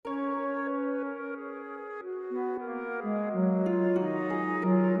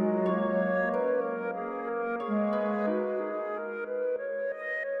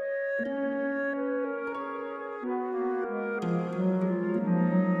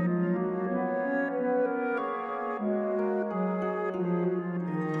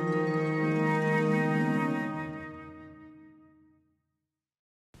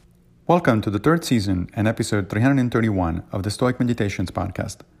Welcome to the third season and episode 331 of the Stoic Meditations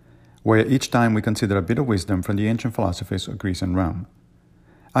podcast, where each time we consider a bit of wisdom from the ancient philosophies of Greece and Rome.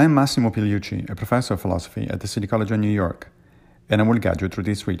 I am Massimo Pigliucci, a professor of philosophy at the City College of New York, and I will guide you through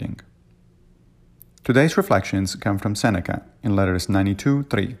this reading. Today's reflections come from Seneca in letters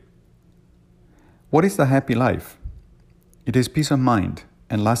 92-3. What is the happy life? It is peace of mind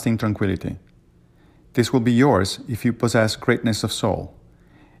and lasting tranquility. This will be yours if you possess greatness of soul.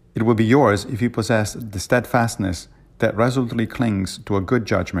 It will be yours if you possess the steadfastness that resolutely clings to a good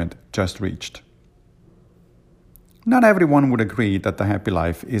judgment just reached. Not everyone would agree that the happy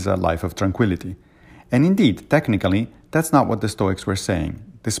life is a life of tranquility. And indeed, technically, that's not what the Stoics were saying,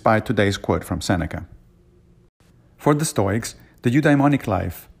 despite today's quote from Seneca. For the Stoics, the eudaimonic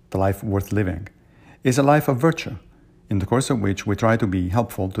life, the life worth living, is a life of virtue, in the course of which we try to be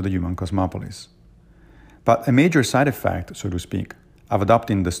helpful to the human cosmopolis. But a major side effect, so to speak, of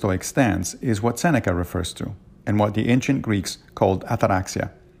adopting the Stoic stance is what Seneca refers to, and what the ancient Greeks called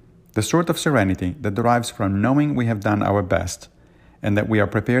ataraxia, the sort of serenity that derives from knowing we have done our best and that we are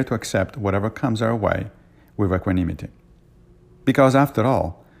prepared to accept whatever comes our way with equanimity. Because after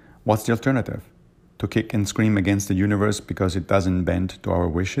all, what's the alternative? To kick and scream against the universe because it doesn't bend to our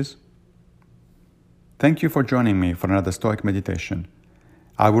wishes? Thank you for joining me for another Stoic meditation.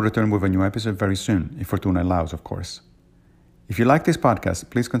 I will return with a new episode very soon, if Fortuna allows, of course. If you like this podcast,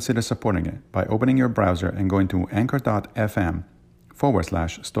 please consider supporting it by opening your browser and going to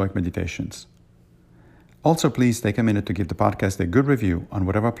anchor.fm/Stoic Meditations. Also, please take a minute to give the podcast a good review on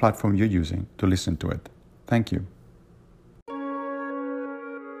whatever platform you're using to listen to it. Thank you.